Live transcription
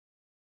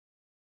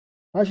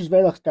Parshas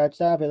Vayelech starts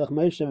out, Vayelech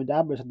Moshe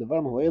v'dabers at the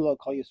Varam Vayelech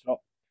Kol Yisrael.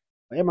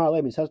 Vayamar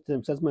Aleim, he says to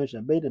him, says Moshe,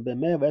 Beit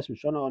b'mei v'esrim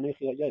shana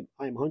anechi yayim.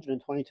 I am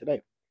 120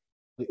 today.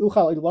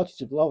 V'uchal idolati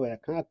tzivlove, I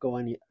cannot go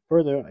any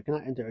further, I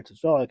cannot enter Eretz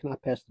Yisrael, I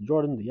cannot pass the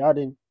Jordan, the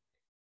Yarden.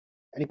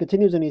 And he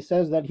continues and he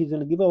says that he's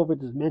going to give over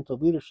his mantle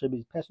of leadership.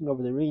 He's passing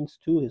over the reins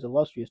to his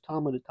illustrious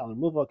Talmud, the Talmud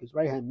Muvak, his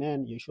right-hand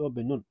man, Yeshua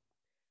ben Nun.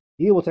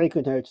 He will take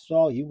into Eretz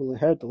Yisrael, he will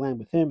inherit the land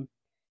with him,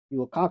 he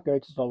will conquer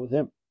Eretz Yisrael with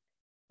him.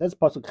 That's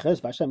pasuk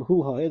ches. Vashem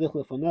hu ha'edich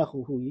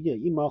lefonechu hu yiyeh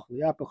imach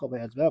liyapecha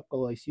v'yazvek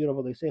kol ha'isira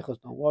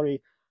v'leisechas. Don't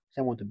worry,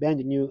 Hashem won't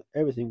abandon you.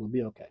 Everything will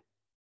be okay.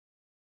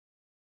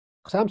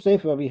 Chasam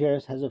Sefer over here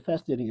has a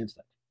fascinating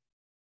insight.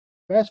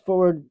 Fast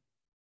forward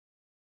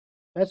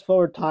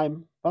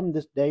time from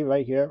this day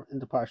right here in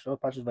the Parshas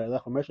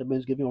Vayelech, where Moshe Rabbeinu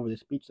is giving over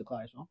this speech to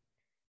Klal Yisrael.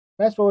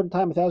 Fast forward in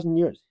time 1,000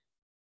 years.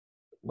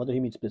 Whether he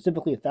means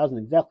specifically 1,000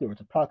 exactly or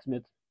it's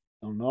approximate,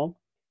 don't know.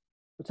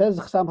 It says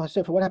Chasam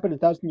HaSefer, what happened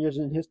 1,000 years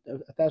in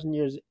 1,000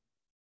 years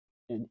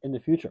in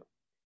the future?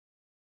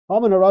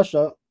 Haman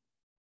Russia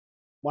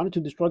wanted to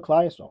destroy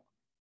Klal Yisrael.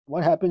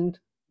 What happened?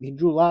 He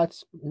drew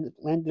lots and it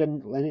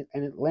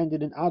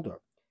landed in Ador.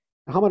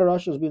 And Haman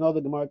Russia, as we know,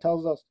 the Gemara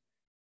tells us,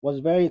 was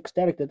very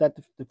ecstatic that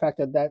the fact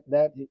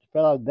that it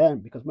fell out then,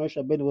 because Moshe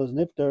Rabbeinu was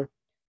nifter,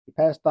 he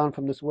passed on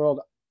from this world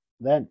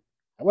then.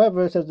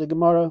 However, says the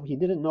Gemara, he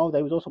didn't know that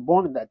he was also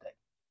born in that day.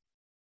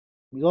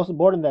 He was also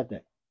born in that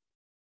day.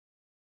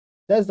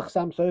 Says the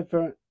Chasam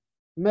Sofer,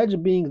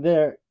 imagine being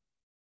there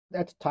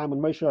at the time when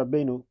Moshe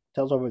Rabbeinu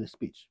tells over the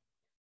speech.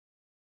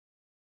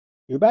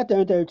 You're about to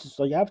enter Eretz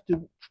Yisrael.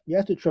 You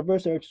have to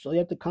traverse Eretz Yisrael. You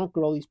have to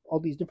conquer all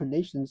these different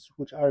nations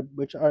which are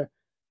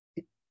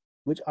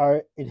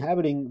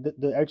inhabiting the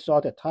Eretz Yisrael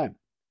at that time.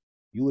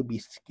 You would be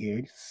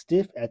scared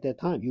stiff at that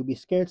time. You would be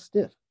scared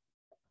stiff.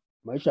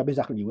 Moshe Rabbeinu is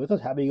not going to be with us.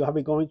 How are we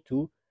going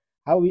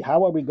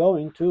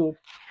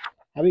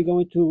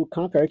to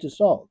conquer Eretz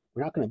Yisrael?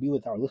 We're not going to be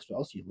with our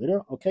Yisrael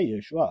later. Okay,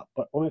 Yeshua,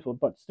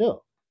 but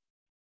still,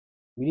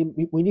 we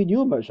need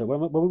you, Moshe.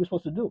 What are we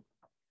supposed to do?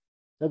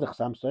 Says the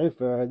Chasam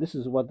Sofer, this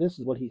is what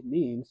he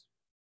means.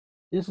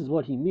 This is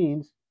what he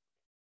means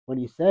when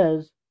he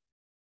says,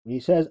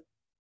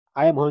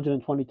 I am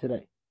 120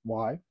 today.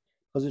 Why?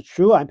 Because it's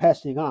true, I'm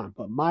passing on.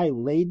 But my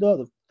Leda,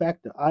 the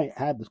fact that I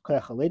had this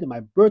Koyach Leda,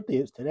 my birthday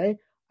is today.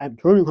 I'm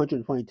turning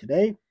 120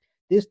 today.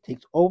 This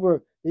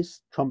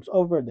trumps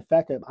over the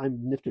fact that I'm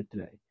nifter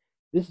today.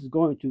 This is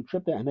going to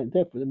trip that, and then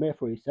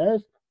therefore he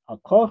says,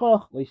 don't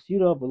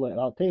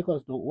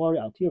worry,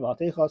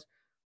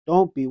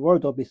 don't be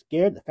worried, don't be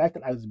scared. The fact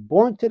that I was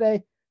born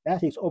today,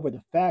 that takes over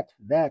the fact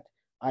that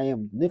I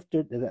am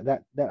nifter,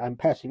 that I'm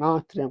passing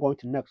on today, I'm going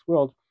to the next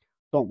world.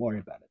 Don't worry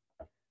about it.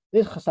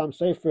 This Chasam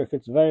Sofer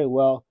fits very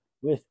well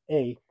with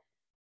a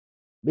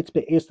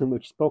mitzvah Islam,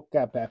 which spoke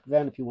back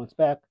then, a few months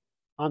back,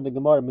 on the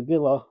Gemara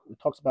Megillah. It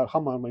talks about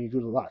Haman when he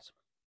drew the lots.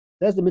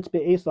 There's the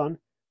mitzvah Islam.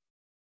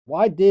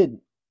 Why did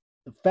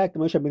the fact that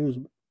Moshe Rabbeinu's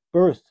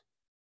birth,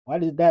 why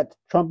did that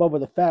trump over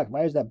the fact?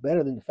 Why is that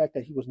better than the fact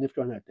that he was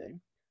nifter on that day?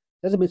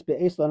 There's a mitzvah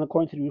Islam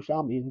according to the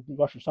Yerushalmi in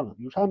Rosh Hashanah.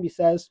 The Yerushalmi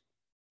says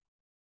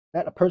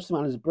that a person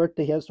on his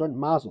birthday he has a certain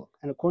mazel,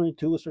 and according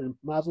to a certain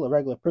mazel, a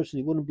regular person,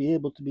 he wouldn't be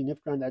able to be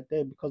nifter on that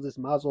day because this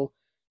mazel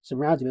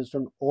surrounds him with a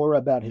certain aura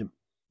about him.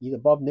 He's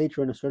above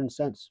nature in a certain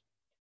sense.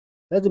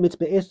 That's a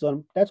mitzvah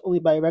Islam. That's only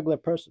by a regular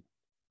person.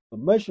 But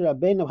Moshe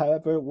Rabbeinu,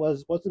 however,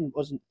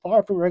 wasn't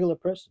far from a regular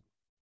person.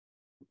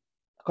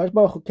 Akash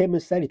Baruch Hu came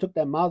and said he took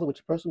that mazel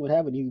which a person would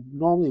have and he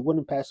normally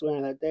wouldn't pass away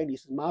on that day, and he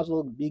says,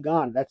 mazel, be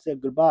gone. That's it,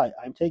 goodbye.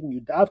 I'm taking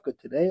you davka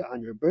today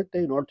on your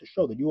birthday in order to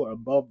show that you are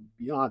above,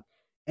 beyond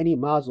any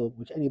mazel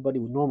which anybody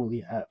would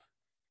normally have.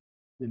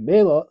 The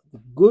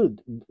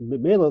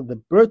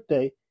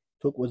birthday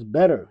was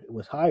better. It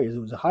was higher. It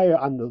was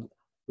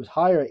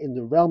higher in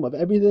the realm of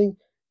everything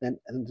and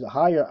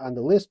higher on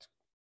the list,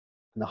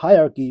 in the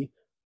hierarchy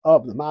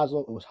of the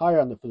mazel. It was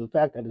higher for the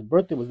fact that his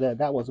birthday was there.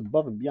 That was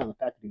above and beyond the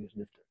fact that he was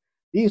nifter.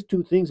 These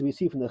two things we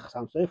see from the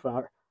Chasam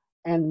Sofer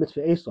and Mitzvah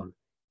Esron.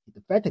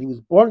 The fact that he was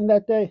born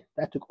that day,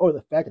 that took over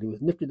the fact that he was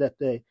nifted that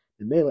day.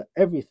 The Mela,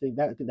 everything,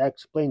 that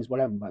explains what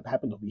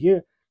happened over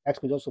here. That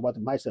explains also what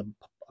the Maisa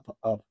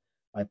of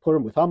I put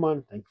him with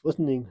Haman. Thanks for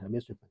listening. I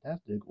missed a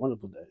fantastic,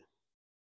 wonderful day.